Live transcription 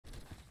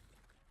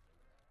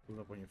pull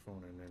it up on your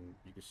phone, and then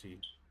you can see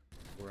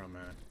where I'm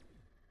at.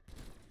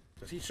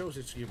 Because he shows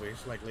it to you, but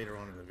it's like later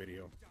on in the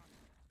video.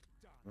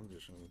 I'm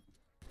just gonna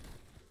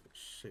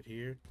sit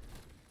here.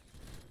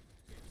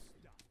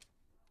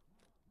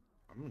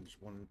 I'm in just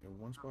in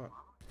one spot.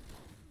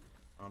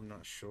 I'm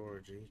not sure,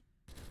 G.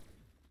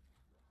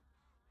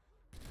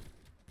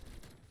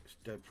 It's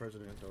dead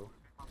president though.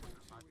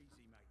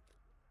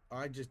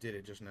 I just did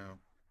it just now.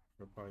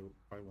 It probably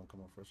won't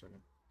come up for a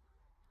second.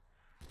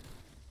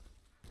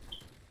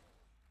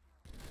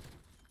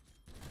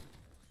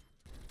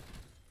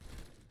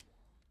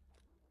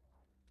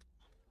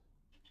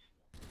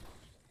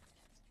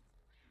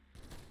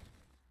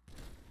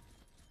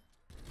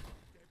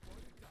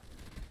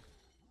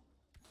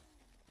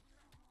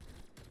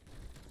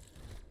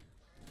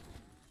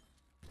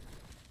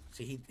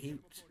 See, he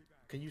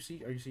can you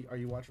see? Are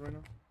you watching right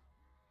now?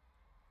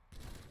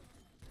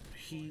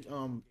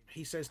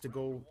 He says to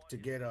go to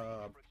get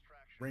a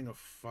ring of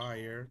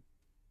fire,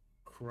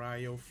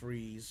 cryo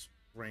freeze,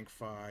 rank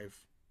 5,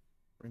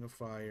 ring of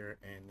fire,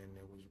 and then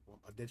there was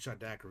a deadshot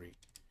daiquiri,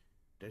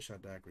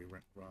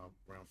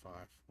 round 5,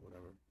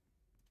 whatever.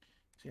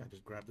 See, I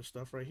just grab the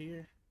stuff right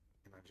here,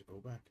 and I just go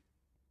back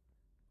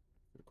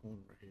to the corner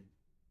right here.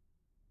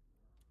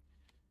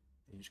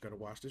 And you just gotta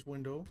watch this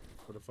window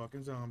for the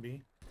fucking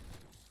zombie.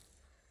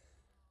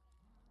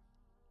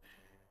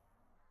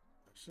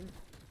 That's it.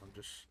 I'm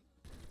just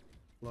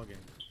plugging.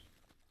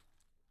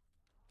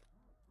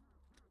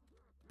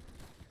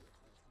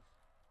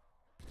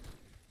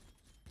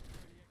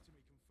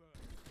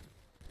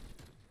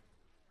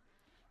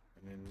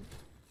 And then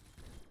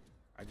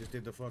I just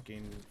did the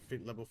fucking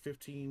level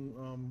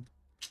 15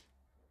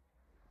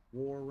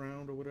 war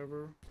round or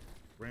whatever,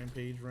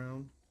 rampage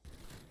round.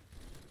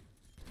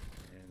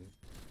 And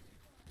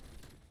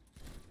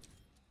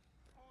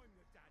I'm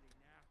the daddy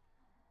now.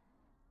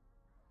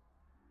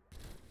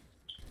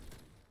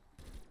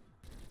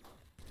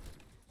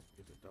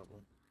 Get the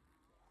double.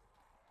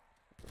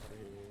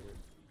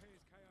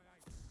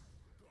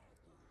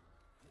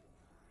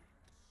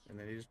 And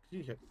then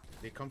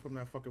they come from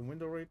that fucking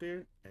window right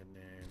there, and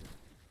then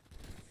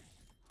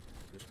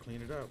just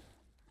clean it up.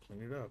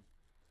 Clean it up.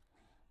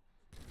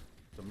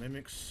 The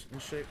mimics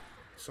and shit,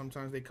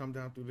 sometimes they come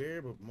down through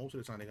there, but most of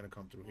the time they're gonna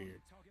come through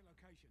here.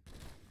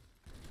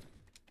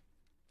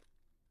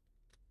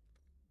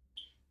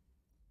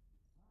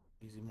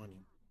 Easy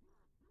money.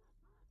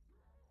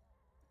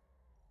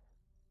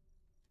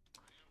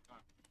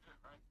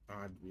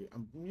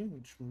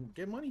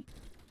 Get money.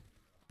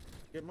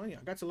 Get money. I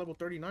got to level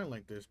 39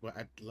 like this, but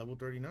at level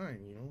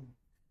 39, you know,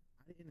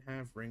 I didn't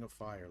have Ring of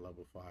Fire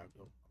level 5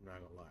 though. I'm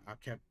not gonna lie.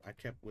 I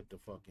kept with the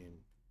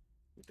fucking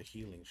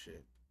healing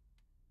shit.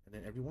 And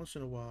then every once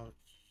in a while, I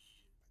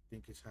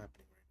think it's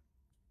happening right now.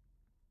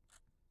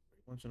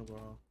 Every once in a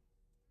while,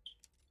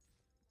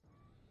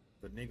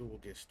 the nigga will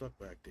get stuck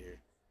back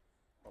there.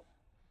 Oh,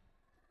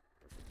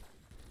 perfect.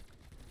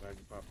 Glad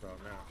you popped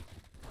out now.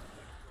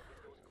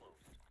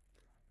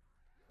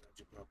 Glad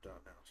you popped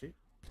out now. See?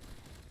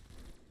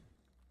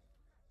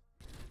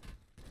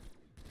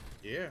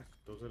 Yeah,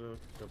 those are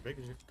the big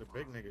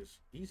niggas.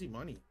 Easy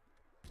money.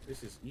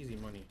 This is easy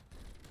money.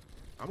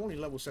 I'm only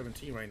level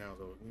 17 right now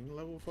though.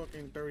 Level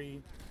fucking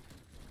 30,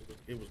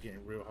 it was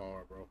getting real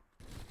hard, bro.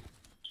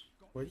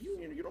 But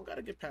you don't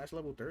gotta get past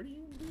level 30.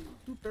 You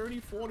do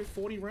 30,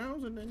 40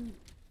 rounds and then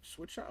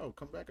switch out,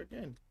 come back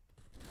again.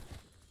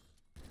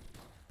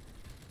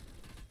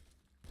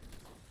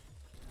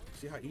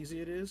 See how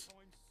easy it is?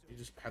 You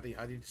just how they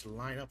just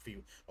line up for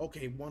you.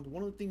 Okay, one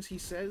of the things he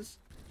says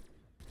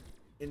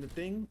in the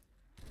thing,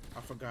 I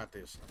forgot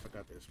this,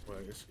 but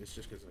it's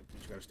just because you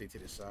just gotta stay to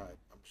the side.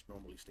 I'm just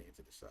normally staying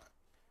to the side.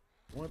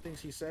 One of the things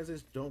he says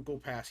is don't go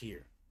past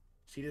here.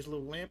 See this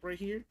little lamp right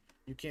here?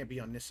 You can't be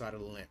on this side of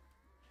the lamp.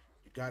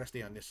 You gotta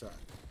stay on this side.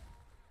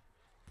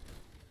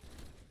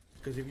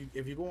 Because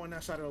if you go on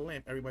that side of the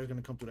lamp, everybody's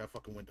gonna come through that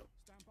fucking window.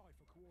 Stand by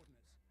for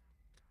coordinates.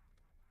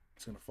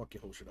 It's gonna fuck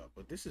your whole shit up.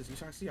 But this is, you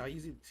see how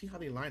easy, see how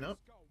they line up?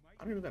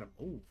 I don't even gotta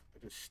move. I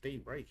just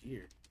stay right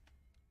here.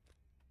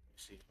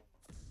 Let's see.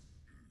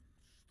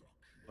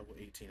 Level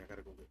 18, I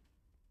gotta go get.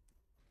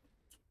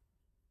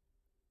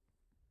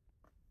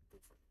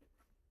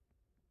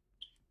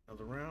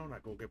 Another round, I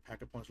go get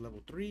packet punch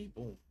level 3.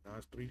 Boom. Now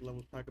it's 3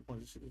 levels packet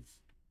punch. This is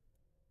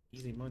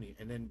easy money.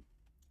 And then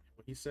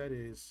what he said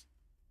is,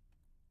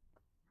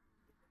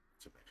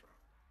 it's the next round.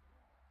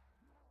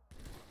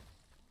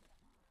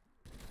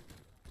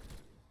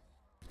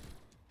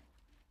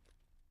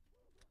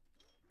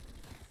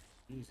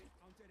 Easy.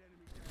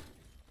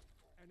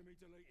 Enemy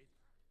deleted.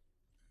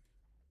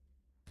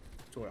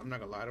 I'm not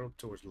gonna lie though,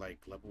 towards like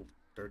level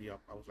 30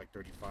 up, I was like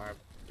 35,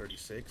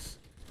 36.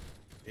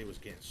 It was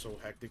getting so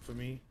hectic for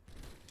me.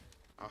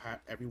 I'll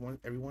have every once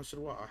in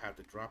a while I'll have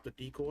to drop the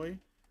decoy,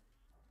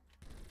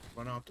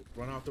 run out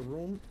the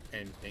room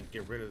and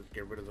get rid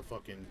of the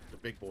fucking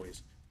big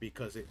boys,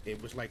 because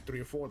it was like 3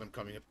 or 4 of them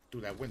coming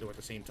through that window at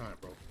the same time,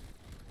 bro.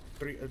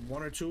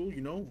 1 or 2,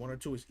 you know, 1 or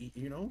 2 is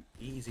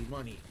easy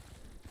money.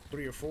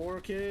 3 or 4,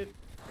 kid,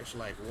 It's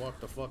like, what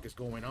the fuck is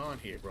going on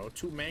here, bro?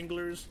 2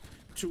 manglers,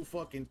 2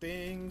 fucking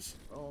things.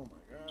 Oh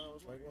my god, I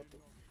was like, what the...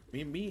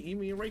 Me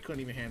and Ray couldn't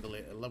even handle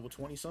it at level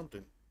 20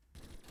 something.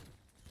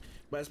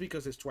 But it's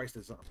because it's twice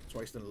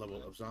the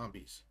level of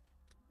zombies.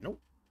 Nope.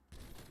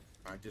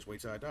 I just wait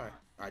till I die.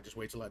 I just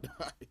wait till I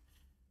die.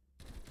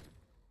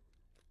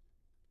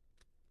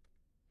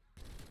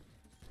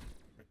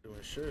 Been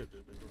doing shit.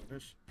 Just been doing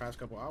this past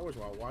couple hours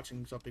while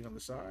watching something on the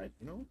side,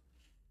 you know?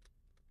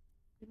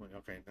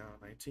 Okay, now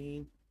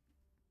 19.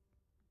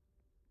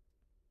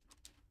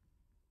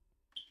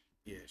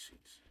 Yeah, she's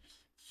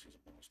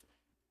a monster.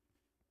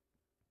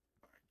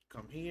 Alright,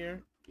 come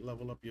here,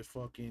 level up your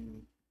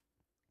fucking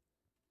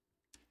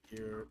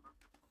your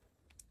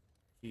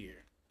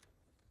here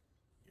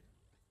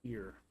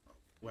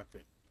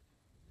weapon.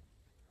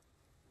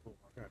 Oh,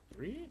 I got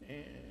 3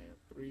 and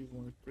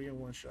 3 in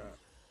one shot.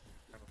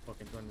 I haven't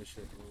fucking done this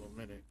shit in a little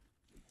minute.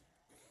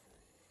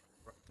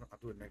 I'll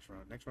do it next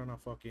round. Next round I'll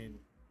fucking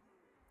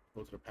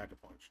go to the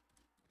pack-a-punch.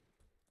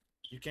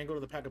 You can't go to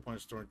the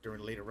pack-a-punch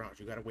during later rounds.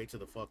 You gotta wait till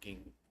the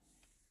fucking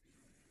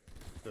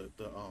the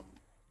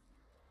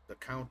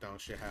countdown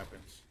shit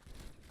happens.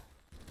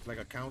 It's like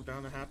a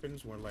countdown that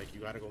happens where like you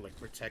gotta go like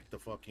protect the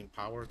fucking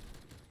power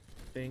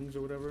things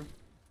or whatever.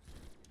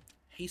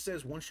 He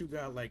says once you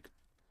got like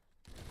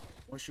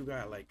once you're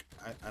at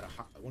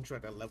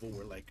that level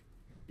where like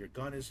your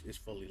gun is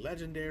fully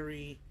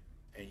legendary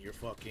and you're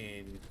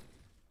fucking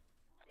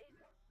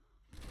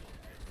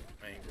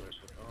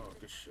oh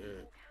good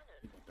shit.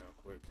 He went down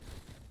quick.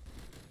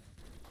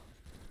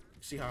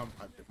 See how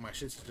my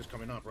shit's just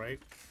coming up, right?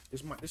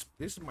 This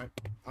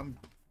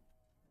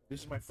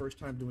is my first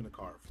time doing the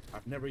carve.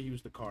 I've never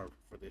used the carve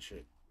for this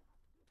shit.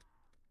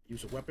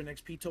 Use a weapon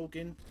XP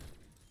token.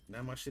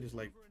 Now my shit is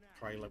like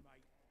probably like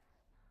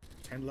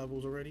 10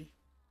 levels already.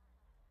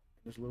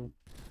 This little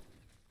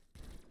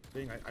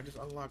thing, I just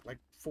unlocked like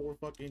 4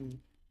 fucking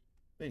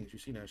things. You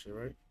seen that shit,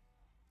 right?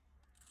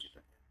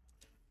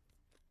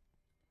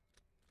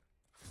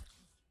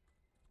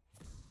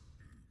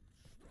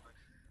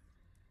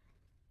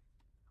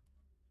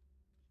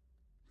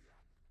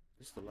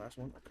 This is the last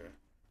one? Okay.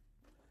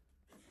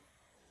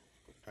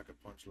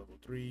 Pack-a-punch level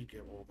 3,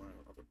 get all my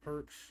other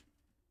perks.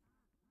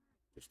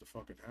 Just to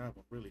fucking have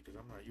them, really, because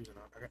I'm not using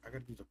it. I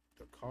gotta do the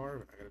carve,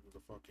 and I gotta do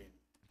the fucking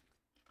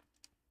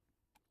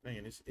thing,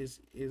 and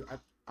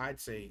I'd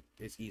say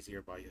it's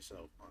easier by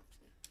yourself,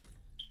 honestly.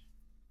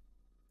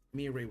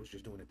 Me and Ray was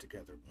just doing it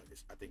together, but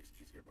I think it's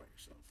easier by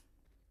yourself.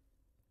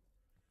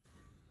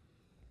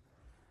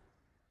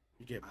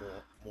 You get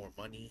more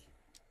money.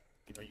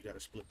 You know, you gotta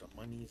split the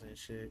monies and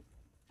shit.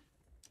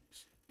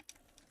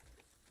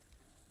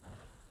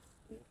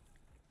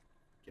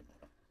 Get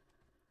more.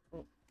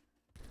 Oh.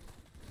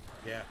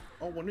 Yeah.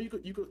 Oh, well, no, you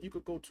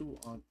could go to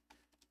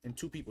in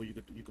 2 people. You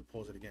could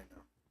pause it again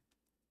now.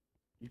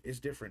 It's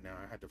different now.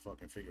 I had to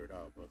fucking figure it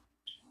out, but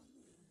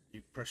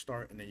you press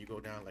start and then you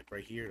go down like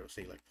right here. It'll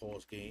say like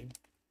pause game.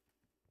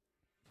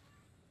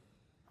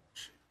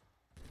 Shit.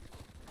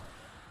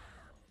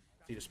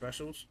 See the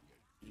specials?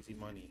 Easy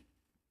money.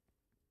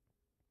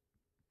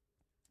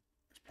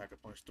 It's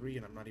Pack-a-Punch 3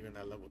 and I'm not even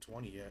at level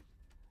 20 yet.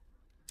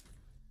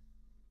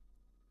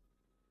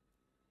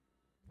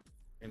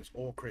 And it's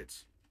all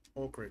crits.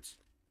 All crits.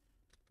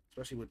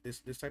 Especially with this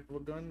type of a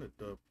gun,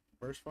 the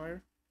burst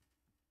fire.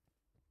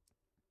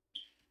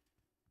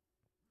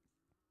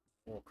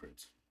 All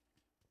crits.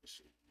 Let's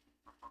see.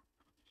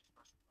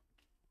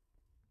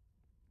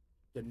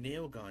 The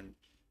nail gun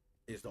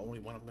is the only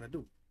one I'm gonna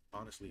do,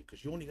 honestly,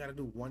 because you only gotta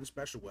do 1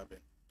 special weapon.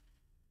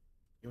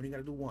 You only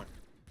gotta do 1.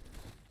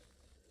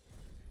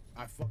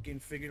 I fucking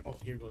figured. Oh,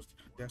 here goes.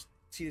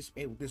 See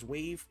this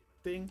wave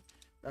thing.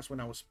 That's when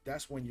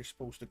you're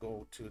supposed to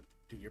go to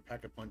do your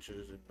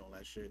pack-a-punches and all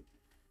that shit.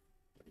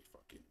 Let me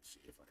fucking see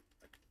if I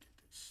can get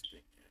this thing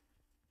in.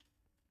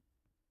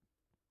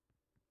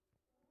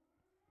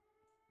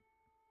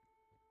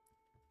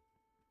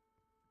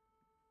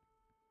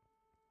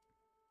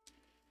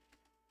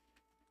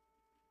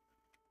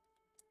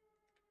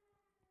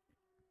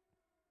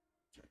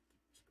 Check.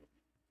 Let's go.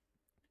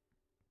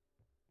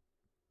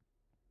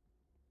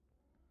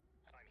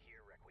 I'm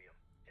here, Requiem,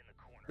 in the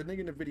corner. The nigga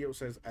in the video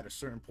says at a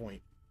certain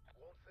point,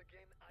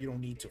 you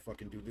don't need to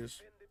fucking do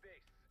this.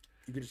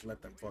 You can just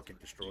let them fucking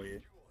destroy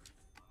it.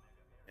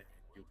 And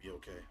you'll be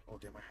okay. Oh,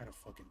 damn, I had a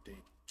fucking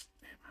thing.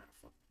 Damn, I had a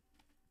fucking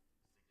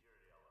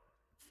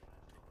thing.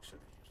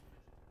 Should've used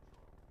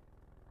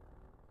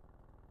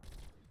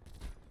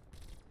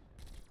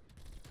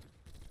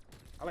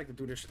it. I like to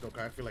do this shit, though,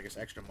 because I feel like it's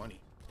extra money,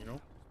 you know?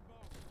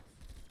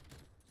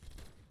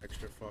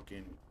 Extra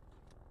fucking...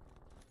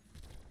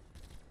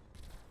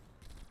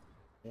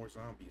 more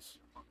zombies.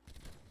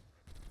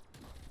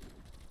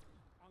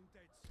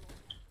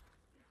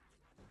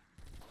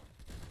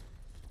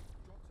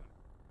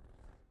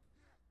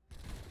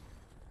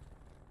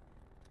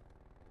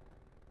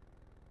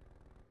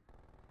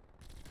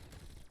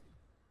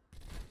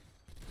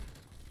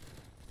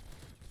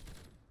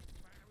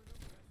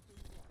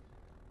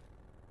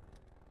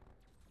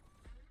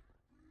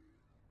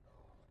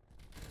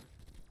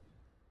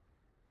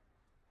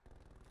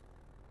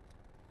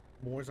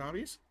 More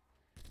zombies?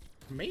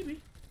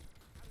 Maybe.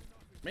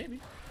 Maybe.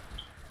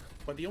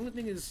 But the only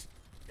thing is,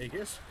 it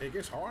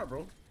gets hard,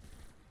 bro.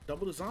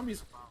 Double the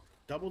zombies.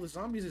 Double the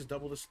zombies is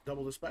double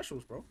the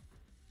specials, bro.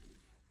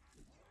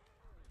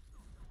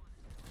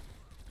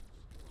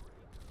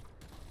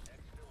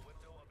 Exfil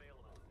window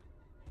available.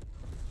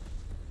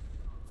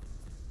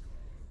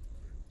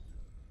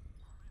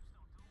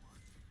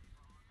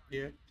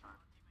 Yeah.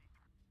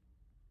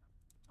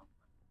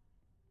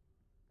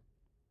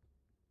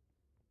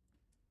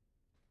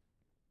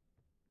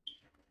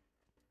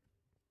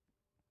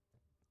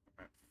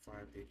 At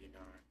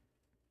 589.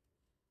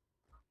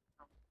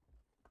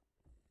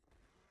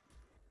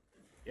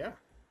 Yeah.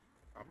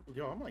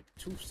 I'm like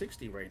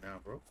 260 right now,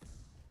 bro.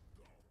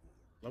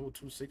 Level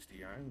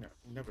 260.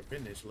 Never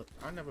been this.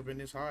 I never been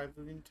this high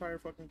the entire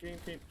fucking game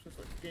since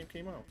the game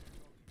came out.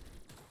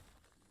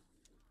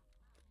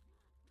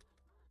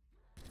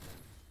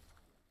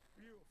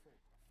 Beautiful.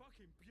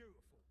 Fucking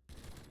beautiful.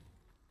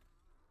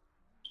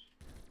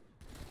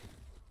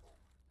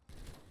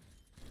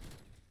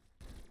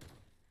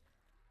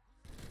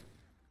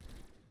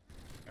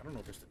 I don't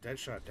know if it's the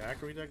Deadshot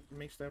daiquiri that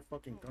makes that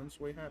fucking gun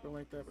sway happen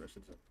like that, but that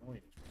shit's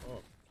annoying as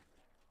fuck.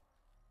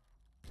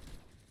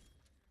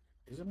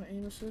 Is it my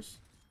aim assist?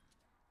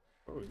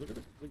 Bro, look at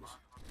it. Look.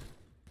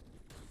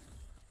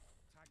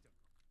 Tagged him.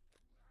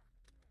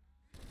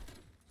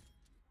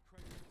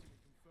 Crane rating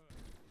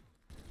confirmed.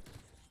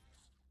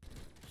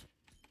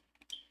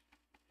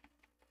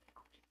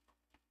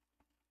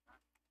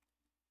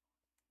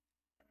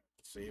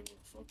 Save it.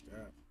 Fuck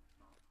that.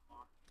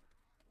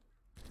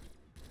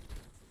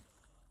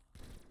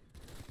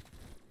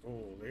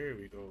 Oh, there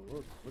we go.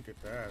 Look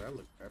at that.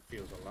 That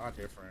feels a lot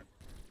different.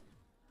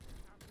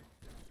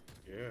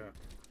 Yeah.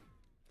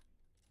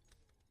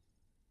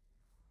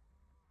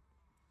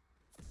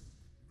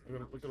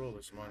 Look at all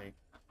this money.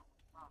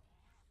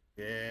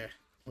 Yeah.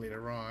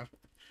 Later on,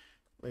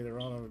 I'm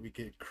gonna be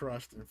getting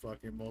crushed in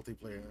fucking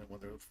multiplayer and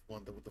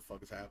wonder what the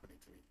fuck is happening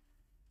to me.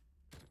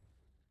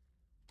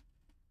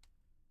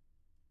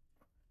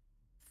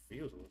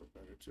 Feels a little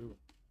better too.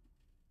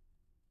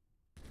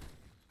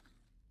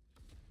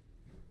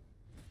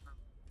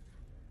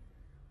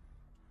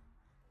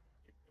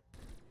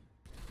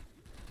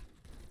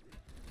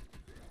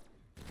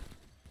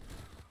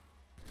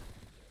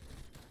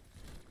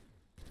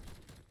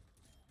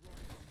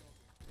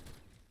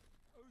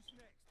 Who's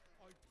next?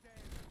 I dare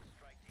you.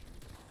 Strike team.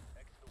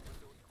 Exfil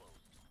window is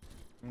closed.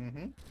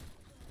 Mm-hmm.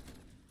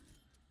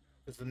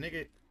 Cause the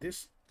nigga,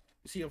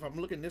 see, if I'm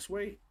looking this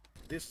way,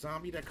 this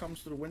zombie that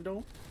comes through the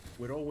window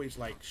would always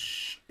like,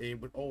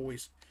 it would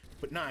always,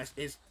 but nah,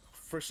 it's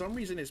for some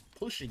reason it's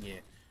pushing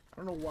it. I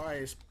don't know why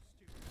it's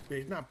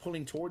not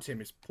pulling towards him,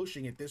 it's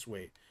pushing it this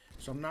way.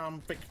 So now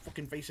I'm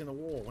fucking facing the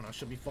wall when I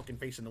should be fucking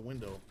facing the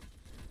window.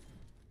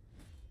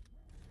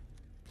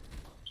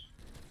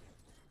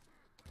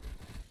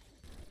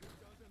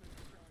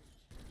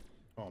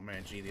 Oh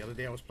man, gee, the other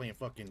day I was playing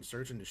fucking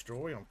Search and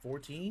Destroy on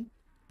 14.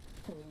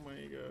 Oh my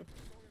god.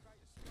 Sorry about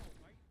your skull,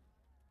 mate.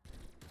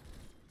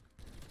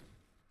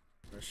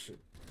 That shit.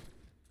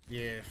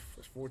 Yeah,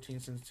 it's 14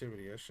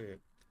 sensitivity, that shit.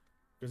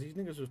 Because these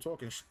niggas was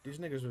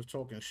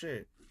talking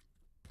shit.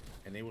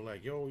 And they were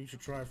like, yo, you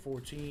should try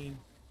 14.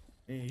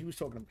 And he was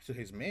talking to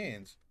his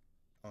mans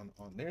on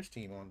their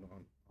team on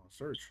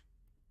Search.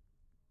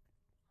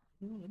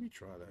 Let me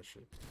try that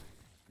shit.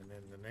 And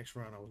then the next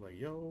round I was like,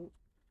 yo,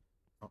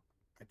 I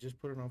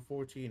just put it on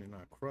 14 and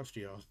I crushed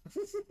y'all.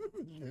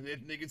 And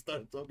then niggas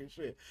started talking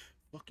shit.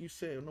 Fuck you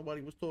said,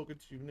 nobody was talking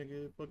to you,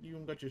 nigga. Fuck you,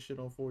 don't got your shit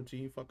on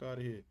 14. Fuck out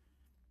of here.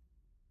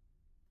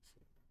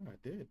 I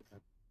did. I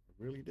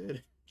really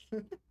did.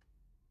 And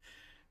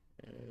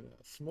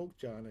I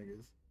smoked y'all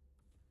niggas.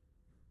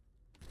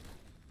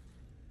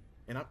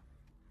 And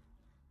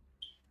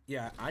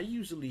I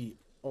usually,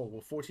 oh,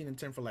 well, 14 and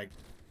 10 for like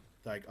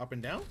up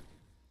and down?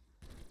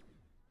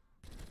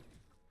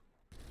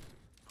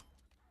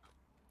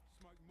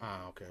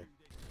 Ah, okay.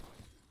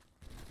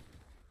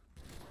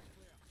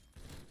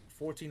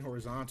 14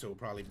 horizontal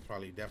probably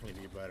definitely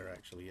be better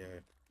actually, yeah.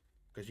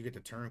 Because you get to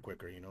turn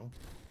quicker, you know?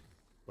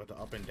 But the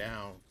up and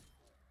down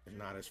is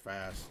not as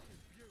fast.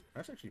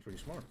 That's actually pretty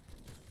smart.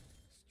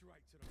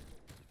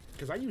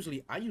 Because I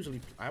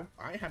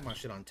have my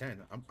shit on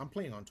 10. I'm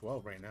playing on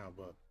 12 right now,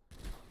 but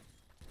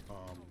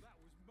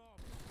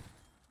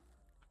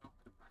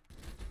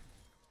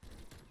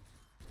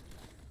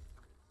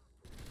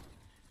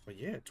but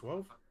yeah,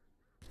 12.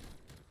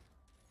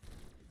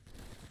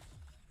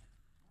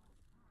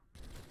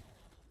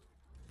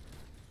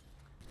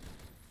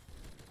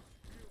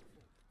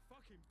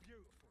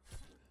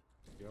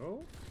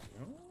 Yo.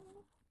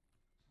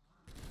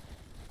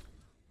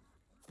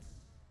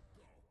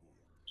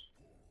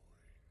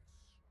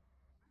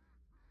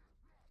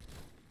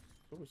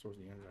 What was towards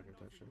the end I heard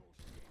that shit.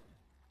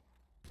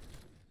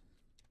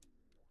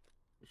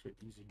 This shit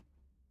easy.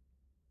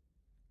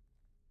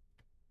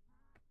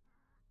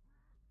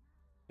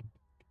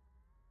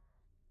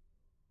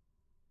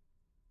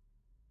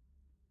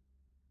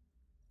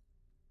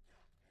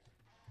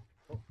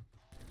 Oh.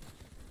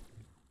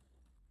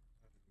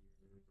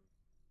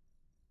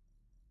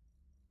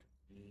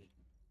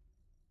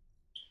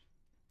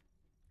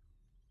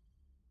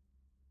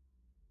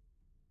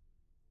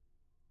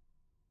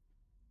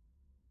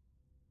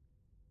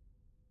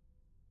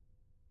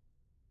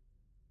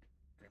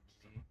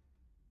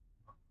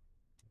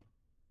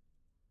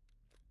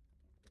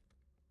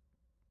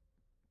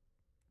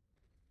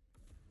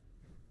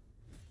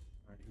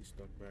 He's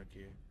stuck back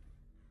here.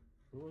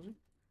 Who was he?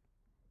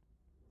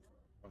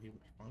 Oh, he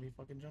finally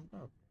fucking jumped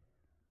up.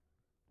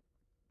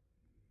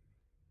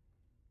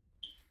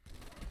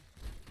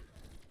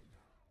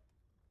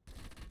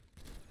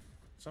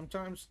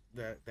 Sometimes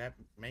that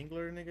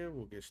mangler nigga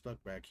will get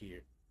stuck back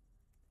here.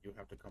 You'll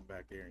have to come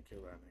back there and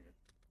kill that nigga.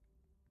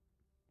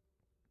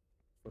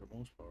 For the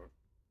most part.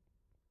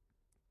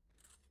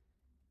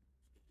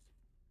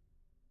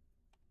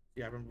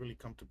 Yeah, I haven't really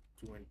come to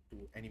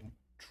any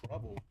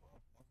trouble.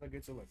 Once I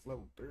get to like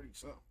level 30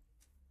 something,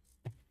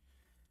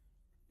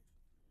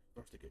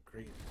 starts to get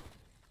crazy.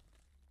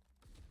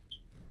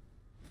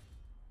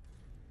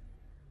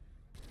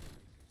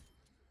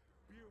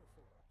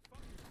 Beautiful.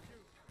 Fucking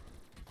beautiful.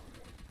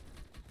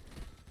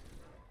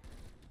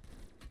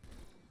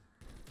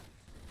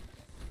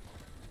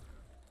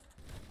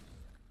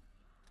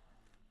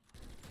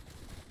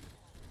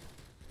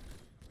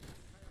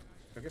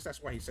 I guess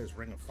that's why he says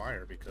Ring of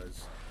Fire,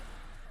 because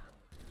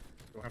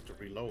you don't have to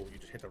reload. You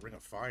just hit the Ring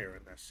of Fire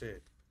and that's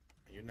it.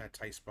 And you're in that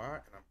tight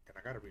spot, and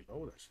I gotta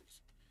reload. That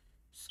shit's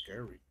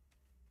scary.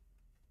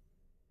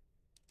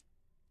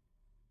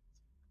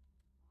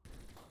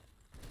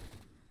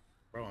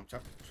 Bro, I'm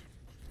telling.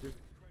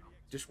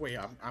 Just wait.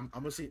 I'm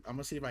gonna see. I'm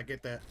gonna see if I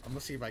get that. I'm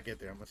gonna see if I get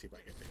there. I'm gonna see if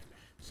I get there.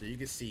 So you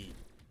can see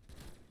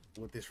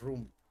what this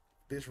room.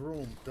 This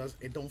room does.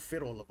 It don't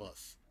fit all of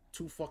us.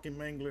 Two fucking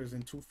manglers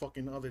and two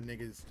fucking other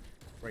niggas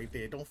right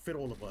there. It don't fit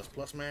all of us.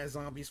 Plus mad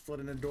zombies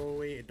flooding the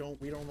doorway. It don't.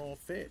 We don't all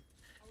fit.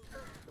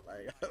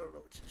 Like, I don't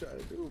know what you're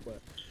trying to do,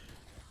 but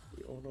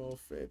we don't all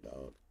fit,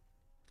 dog.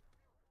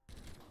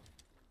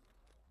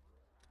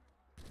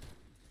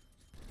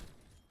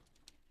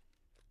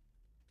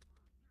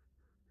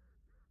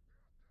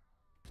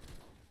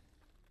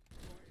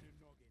 Right in a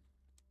noggin.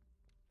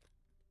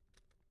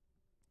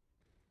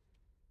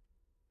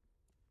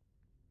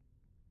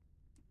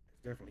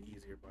 It's definitely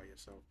easier by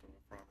yourself, though.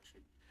 I promise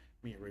you.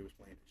 Me and Ray was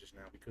playing it just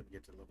now. We couldn't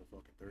get to level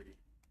fucking 30.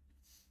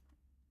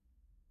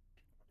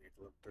 Get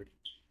to level 30.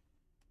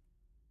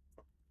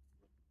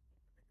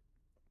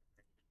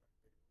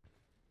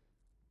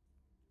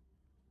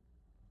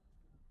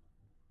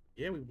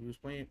 Yeah, we was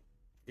playing.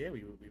 Yeah,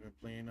 we've been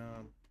playing.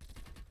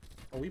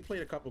 Oh, we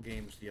played a couple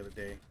games the other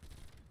day.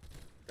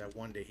 That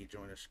one day he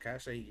joined us.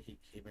 Cash say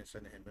he been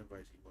sending him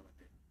invites. He wasn't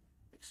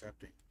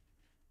accepting.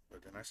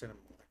 But then I sent him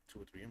like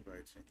 2 or 3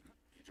 invites and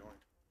he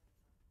joined.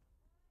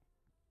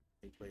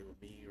 He played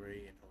with me,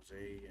 Ray, and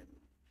Jose, and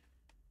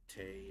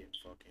Tay, and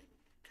fucking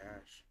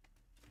Cash.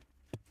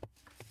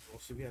 We'll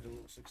see. We had a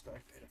little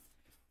 6-stack there.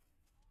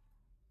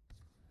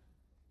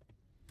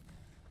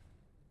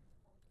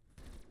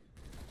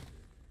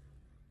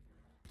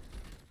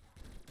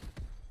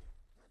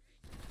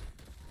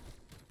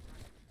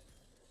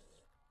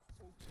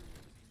 All too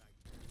easy, mate.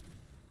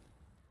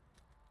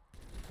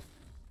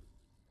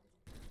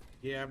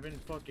 Yeah, I've been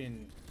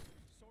fucking.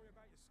 Sorry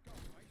about your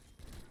skull, mate.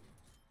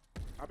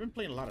 I've been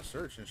playing a lot of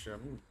Search and shit.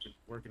 I've been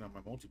working on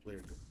my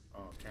multiplayer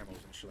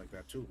camos and shit like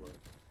that too. But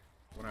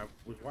when I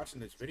was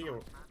watching this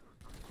video,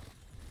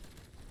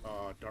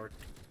 Dark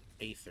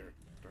Aether.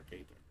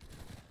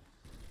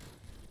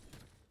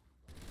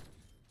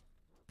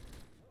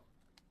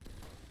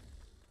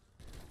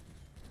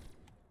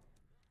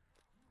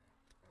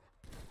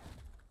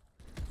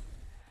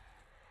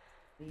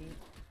 Mm.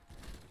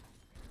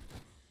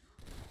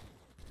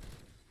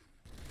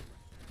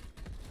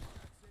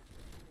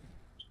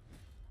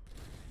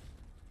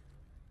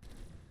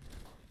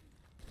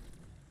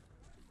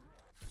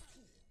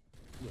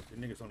 Look, the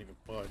niggas don't even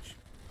budge.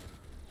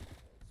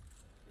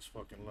 This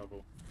fucking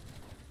level.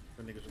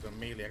 The niggas with the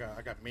melee.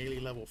 I got melee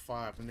level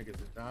 5. The niggas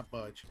did not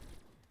budge.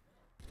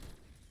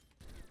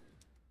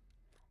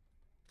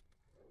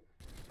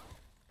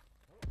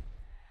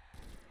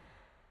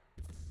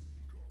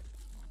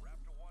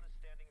 Raptor 1 is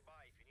standing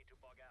by if you need to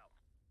bug out.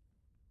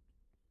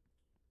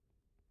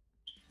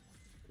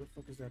 Where the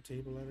fuck is that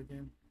table at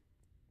again?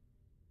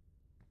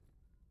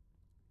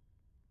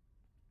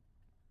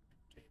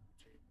 Table.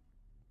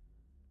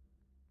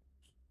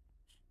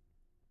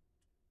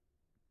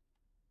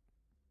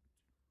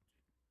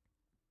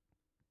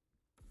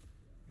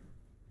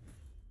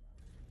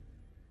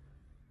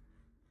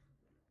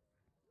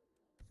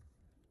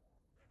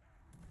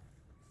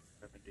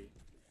 70.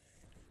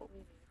 Oh,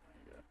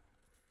 yeah.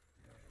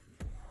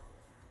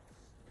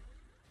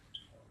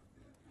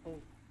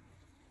 Oh.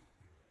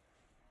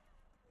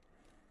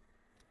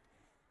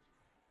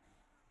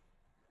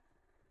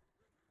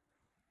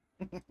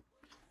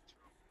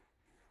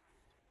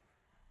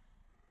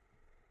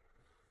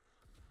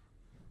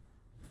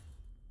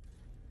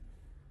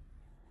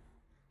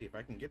 If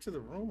I can get to the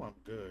room, I'm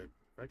good.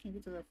 If I can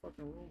get to that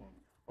fucking room, I'm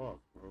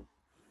fucked, bro.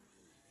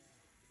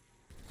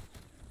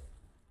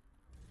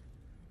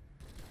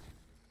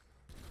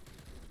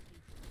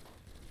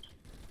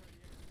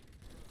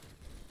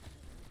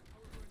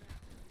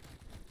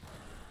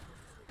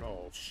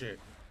 Oh shit.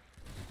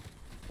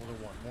 More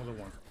than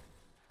one.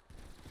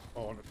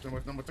 Oh,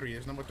 number 3.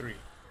 It's number 3.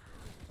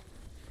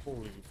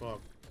 Holy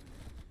fuck.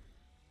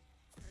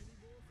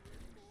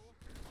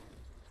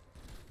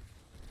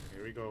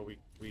 Here we go.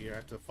 We are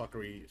at the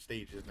fuckery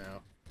stages now.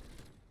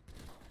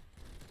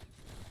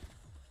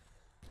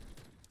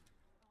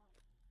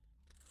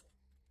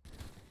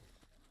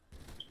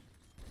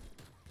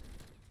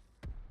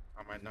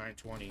 I'm at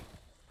 920.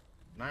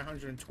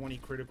 920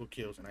 critical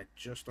kills, and I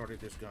just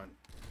started this gun.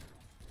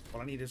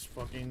 All I need is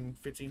fucking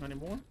 1,500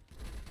 more.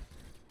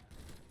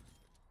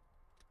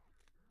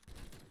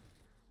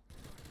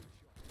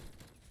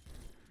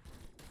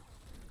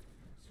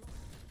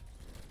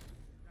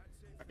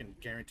 I can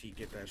guarantee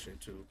get that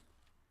shit too.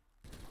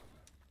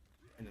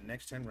 In the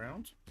next 10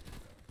 rounds,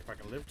 if I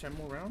can live 10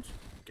 more rounds,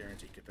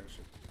 guarantee get that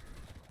shit.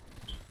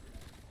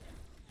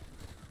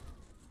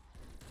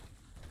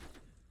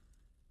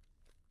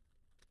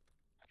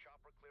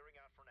 Chopper clearing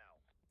out for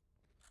now.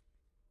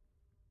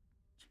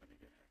 It's gonna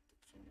get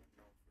active soon, I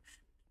know for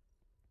sure.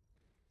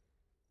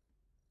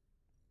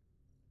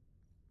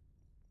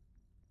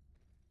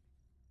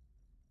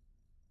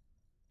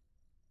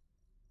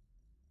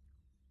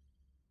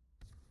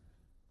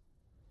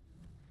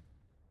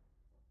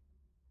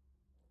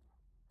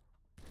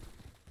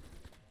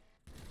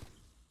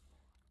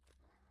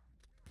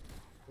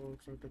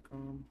 Folks have to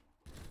come.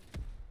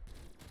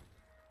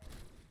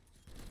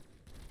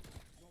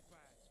 Not bad.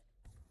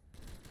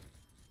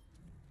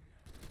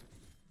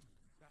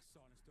 That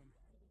silenced them.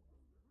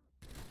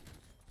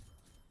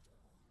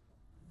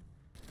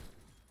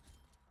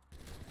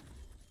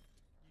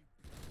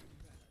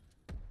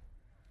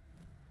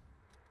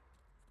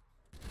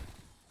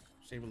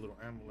 Save a little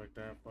ammo like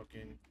that,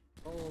 fucking.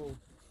 Oh.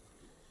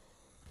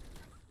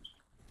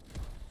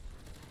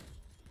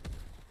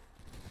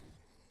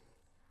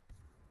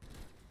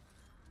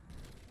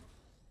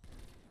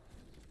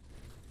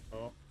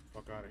 Oh,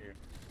 fuck out of here.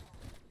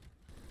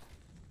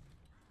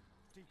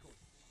 Decoy.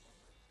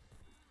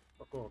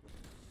 Fuck off.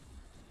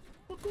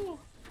 Fuck off.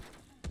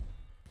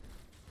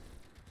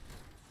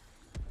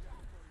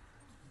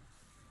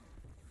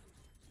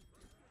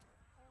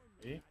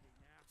 Eh?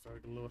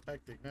 Started a little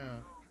hectic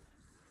now.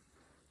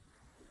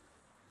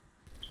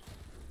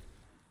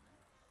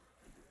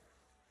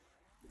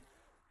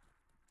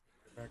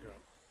 Get back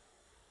up.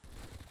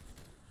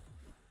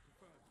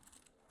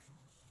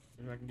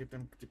 Maybe I can get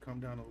them to come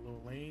down a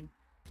little lane.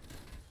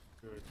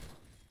 Good.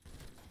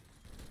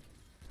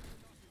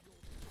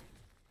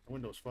 The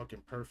window's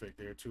fucking perfect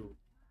there too.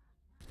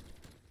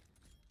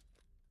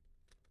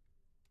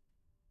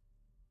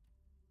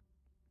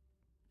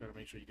 Gotta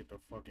make sure you get the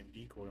fucking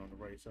decoy on the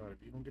right side.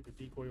 If you don't get the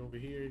decoy over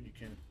here, you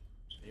can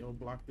they'll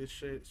block this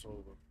shit, it's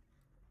over.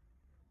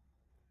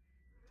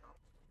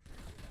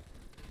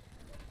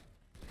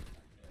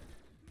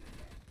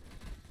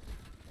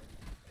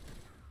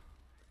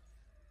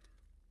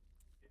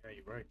 Yeah,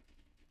 you're right.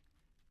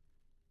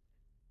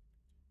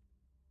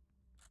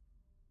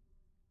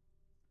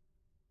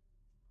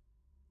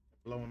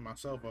 Blowing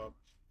myself up.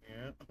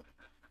 Yeah.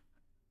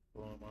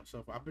 Blowing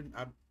myself up.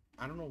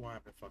 I don't know why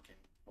I've been fucking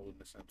holding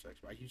the Semtex,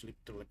 but I usually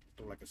throw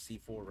like a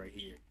C4 right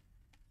here.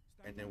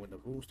 And then when the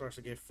room starts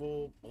to get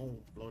full,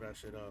 boom, blow that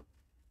shit up.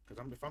 Cause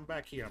if I'm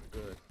back here, I'm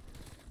good.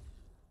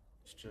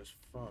 It's just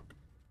fuck.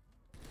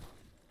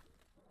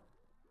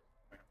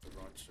 I have to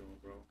run soon,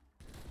 bro.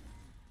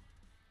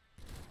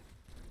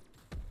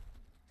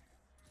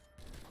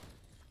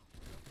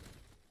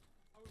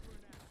 Over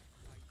and out,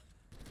 mate.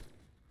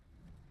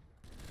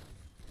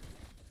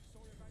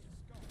 Sorry about your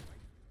skull,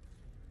 mate.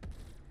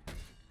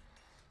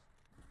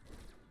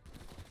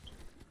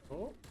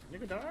 Oh,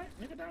 nigga died?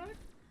 Nigga died?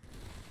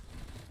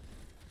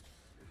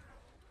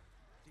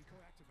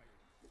 Decoy activated.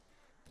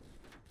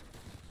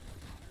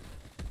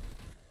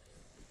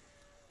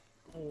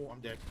 Oh, I'm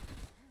dead.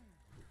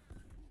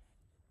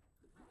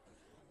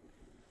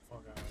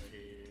 Fuck out of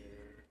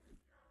here.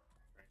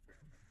 Right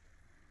there.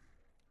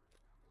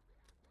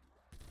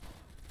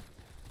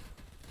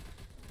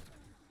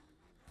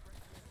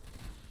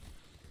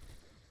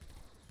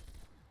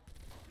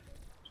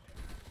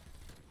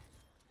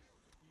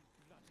 You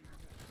bloody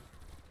mess.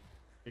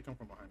 They come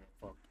from behind me.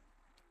 Fuck.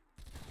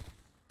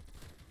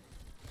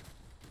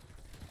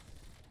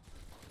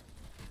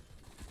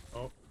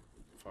 Oh,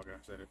 fuck, I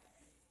said it.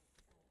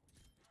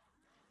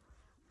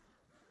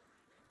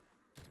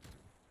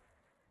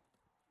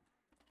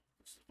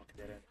 This is fucking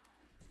dead end.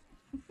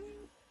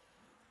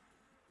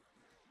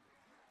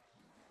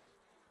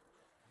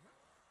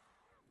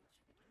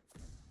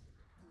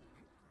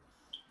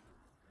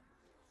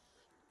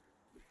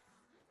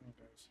 Come on,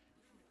 guys.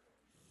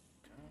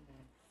 Come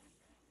on.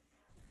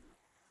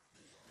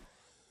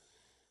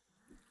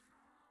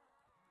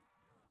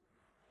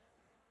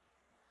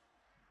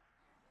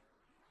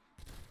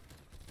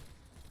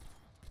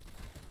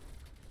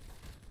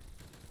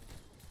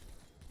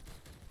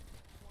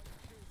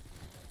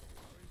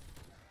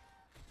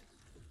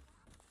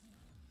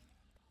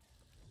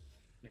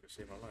 Nigga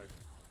saved my life.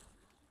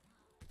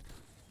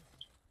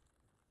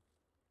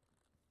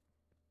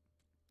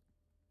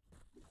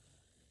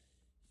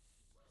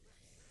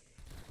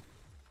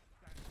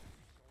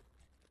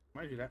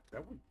 Mind you, that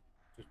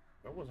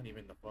wasn't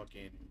even the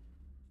fucking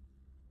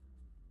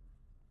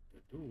the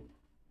dude.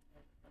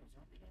 Not a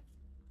zombie left.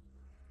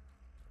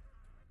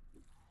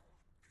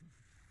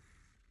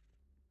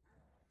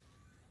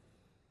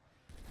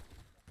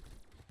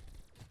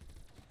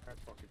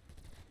 Fucking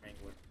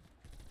angler.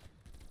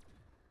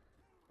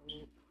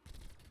 Oh.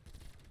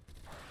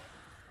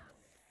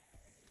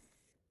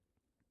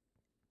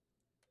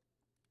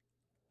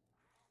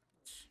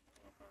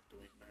 I'm not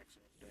doing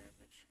maximum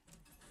damage.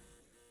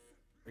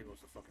 There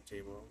goes the fucking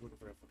table. I'm looking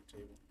for that fucking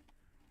table.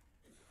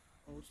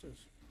 Oh, what's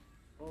this?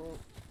 Oh,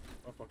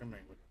 a fucking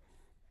mango.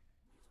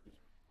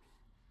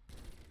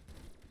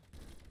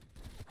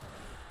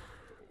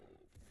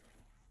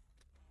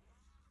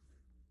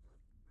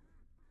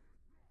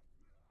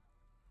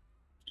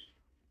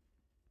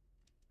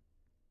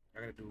 I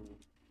gotta do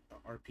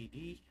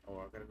RPD,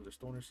 or I gotta do the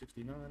Stoner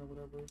 69 or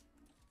whatever.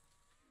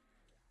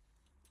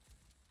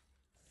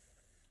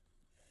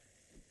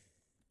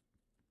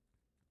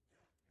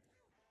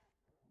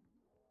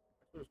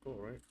 That's cool,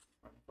 right?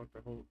 I fucked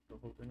the whole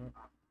thing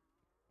up.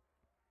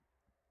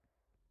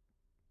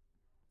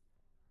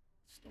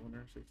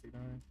 Stoner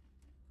 69.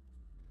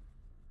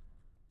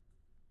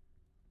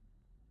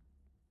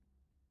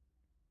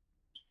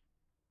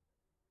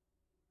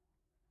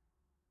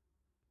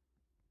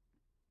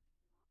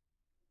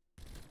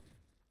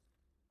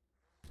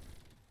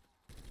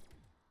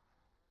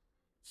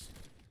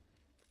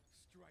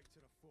 Straight to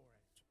the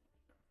forehead.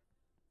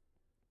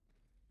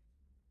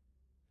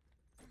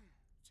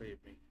 Save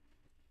me.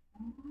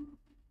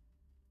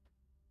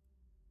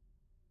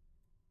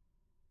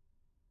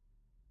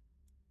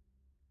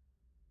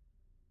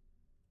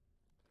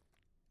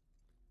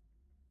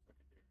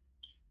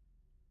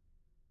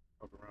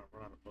 Up around,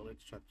 run out of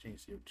bullets. Try to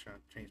change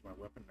my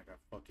weapon. I got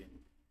fucking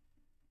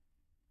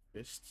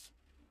fists.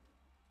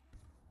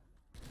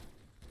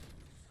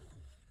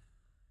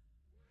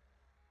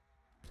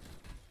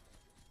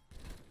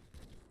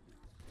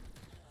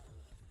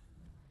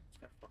 It's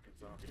that fucking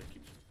zombie that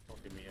keeps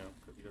fucking me up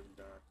because he doesn't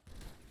die.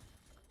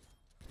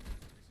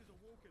 This is a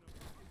walk in a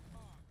fucking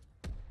park.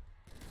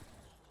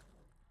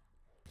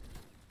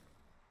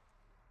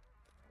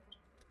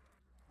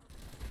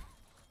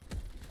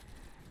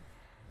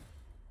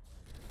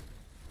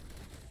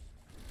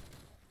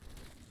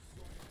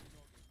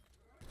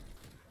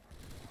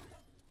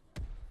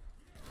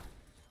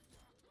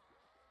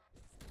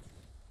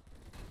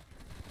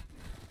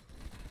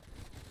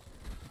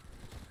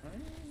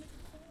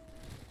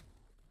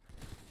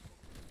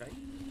 Die.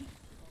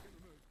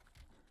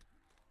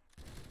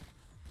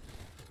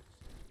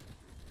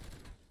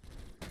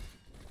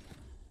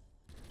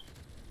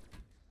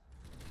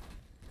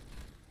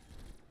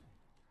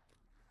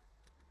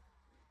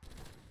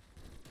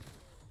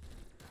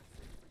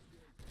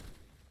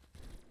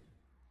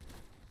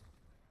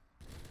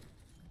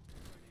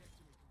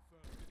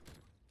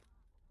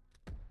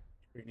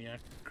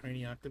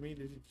 Craniactomy?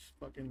 Did you just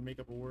fucking make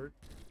up a word?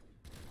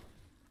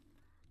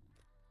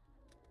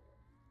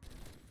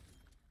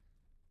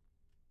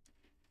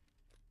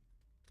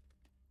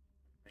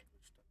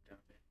 Mangler stuck down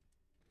there.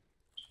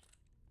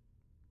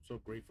 So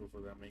grateful for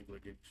that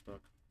mangler getting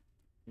stuck.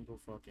 You go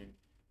fucking.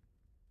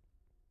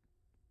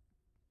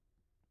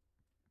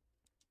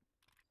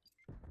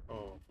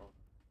 Oh, fuck.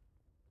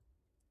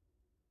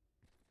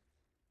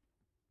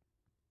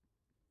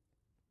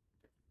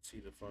 See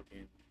the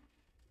fucking.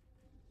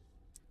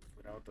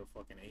 Without the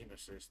fucking aim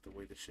assist, the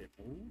way the shit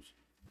moves,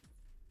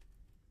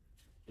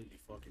 it's completely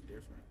fucking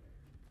different.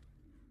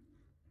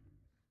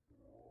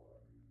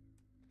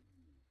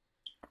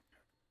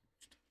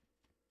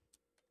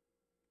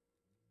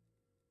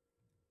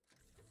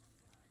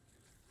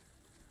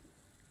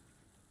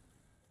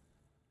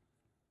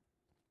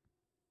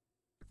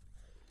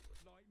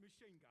 Light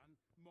machine gun,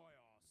 my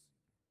arse.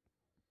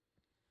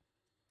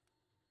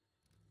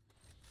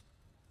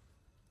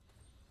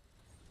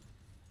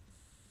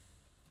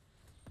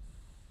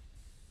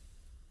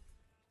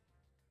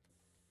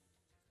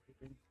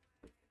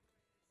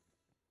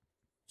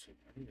 See,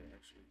 I need to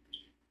actually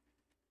be.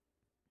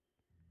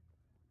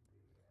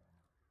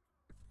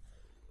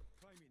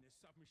 Claiming this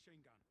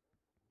submachine gun.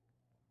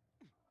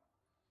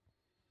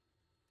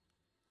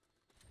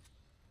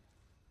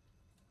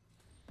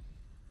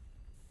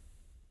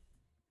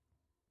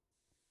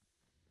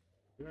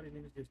 You gotta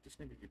niggas get this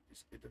nigga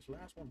get this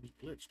last one be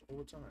glitched all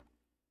the time.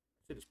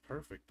 Shit is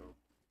perfect though.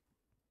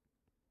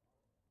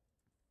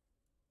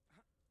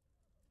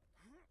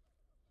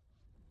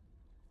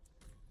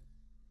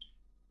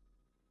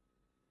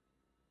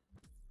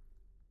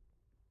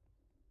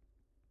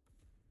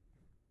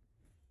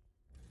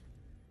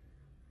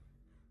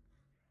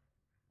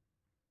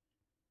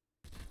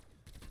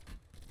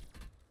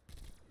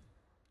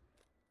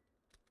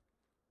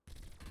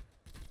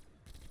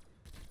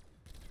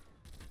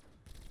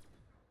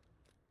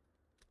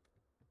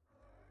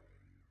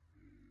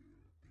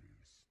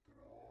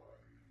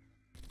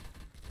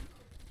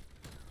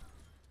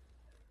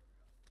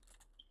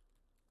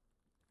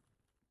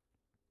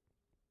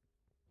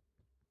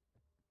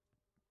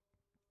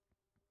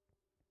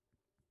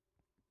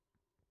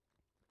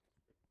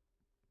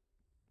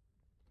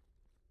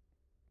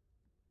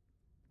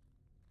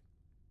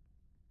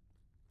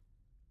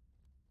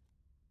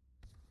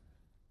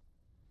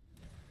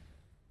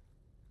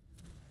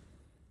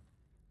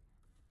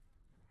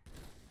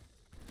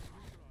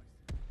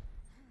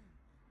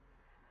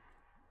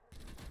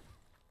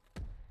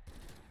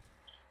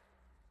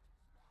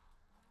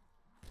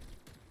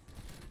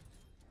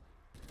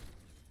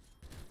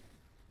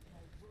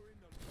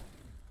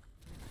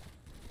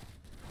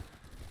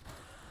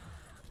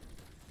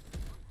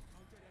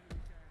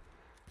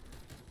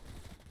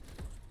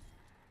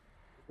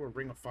 where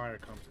Ring of Fire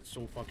comes in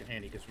so fucking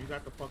handy, because you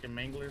got the fucking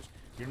manglers,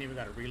 you don't even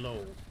gotta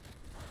reload.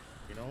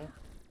 You know?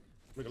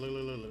 Look, look,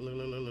 look, look, look, look,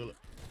 look, look, look,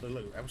 look,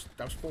 look.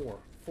 That was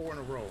four in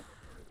a row.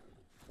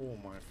 Oh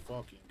my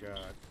fucking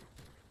god.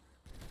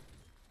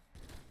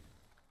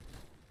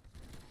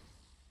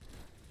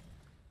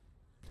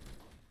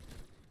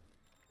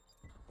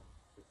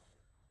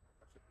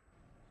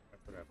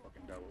 After that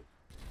fucking double.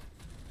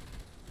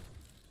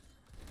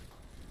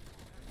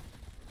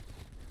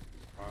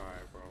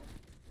 Alright, bro.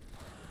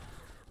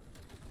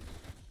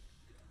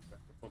 Back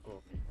the fuck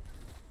off me.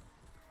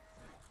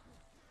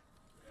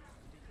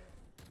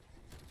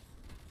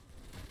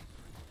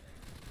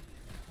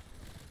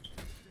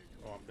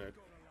 Oh, I'm dead.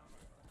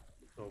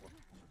 It's over.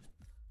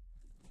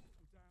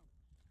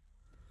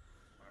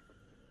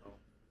 Oh.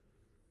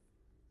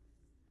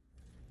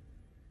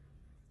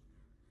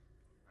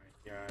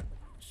 My god.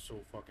 So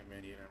fucking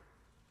many of them.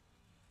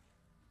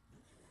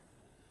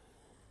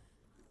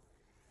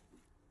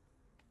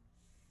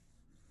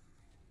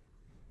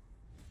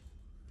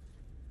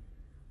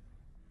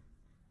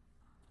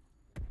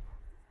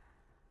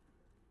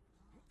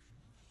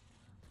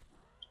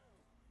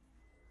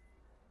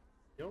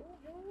 Yo,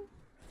 yo.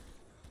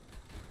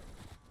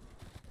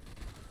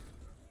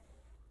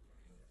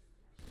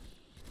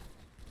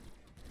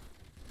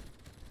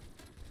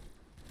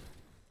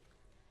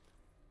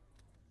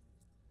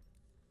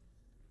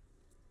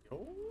 Yo.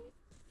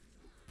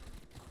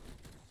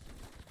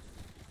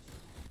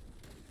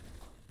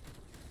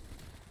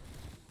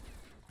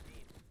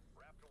 Dean,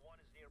 Raptor 1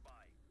 is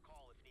nearby.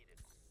 Call if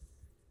needed.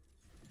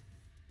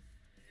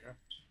 Yeah.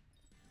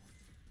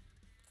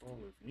 All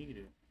if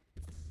needed.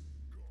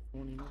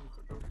 20 minutes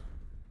ago.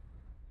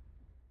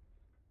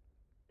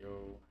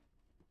 Yo.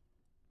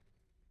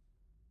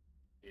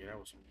 Yeah, that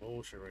was some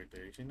bullshit right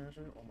there. You seen that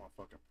shit? All my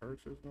fucking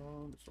perks is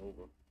gone. It's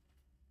over.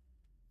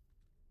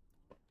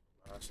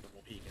 Last of the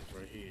Mohicans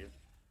right here.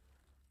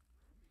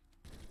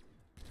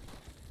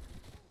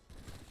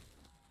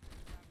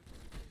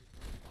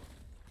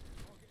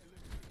 Target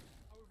eliminated.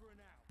 Over and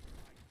out.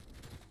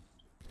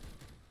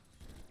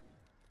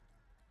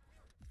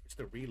 It's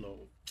the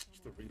reload. It's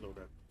the reload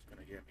that's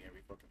gonna get me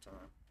every fucking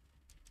time.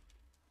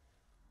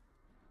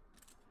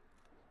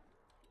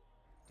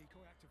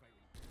 Decoy activated.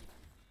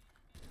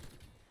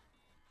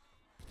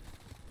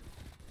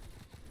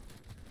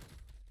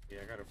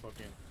 Yeah, I gotta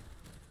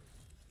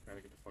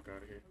get the fuck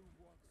out of here.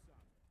 Who wants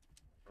some?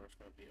 Or it's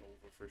gonna be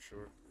over for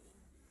sure.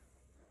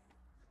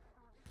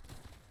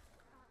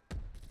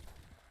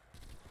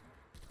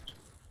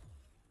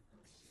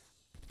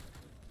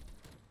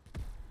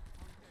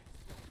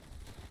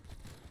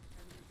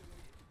 Enemy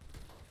deleted.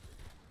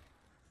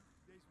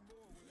 There's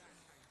more where that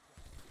came from.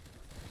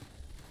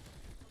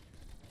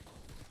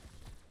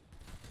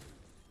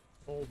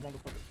 Oh,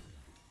 motherfucker.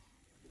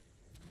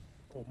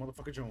 Oh,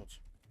 motherfucker Jones.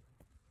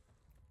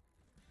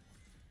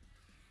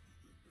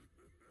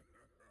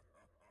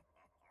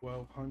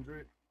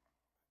 $1,200.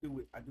 Do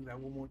it. I do that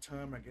one more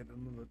time. I get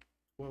another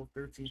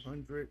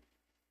 1300.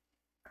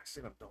 I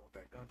said I'm done with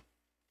that gun.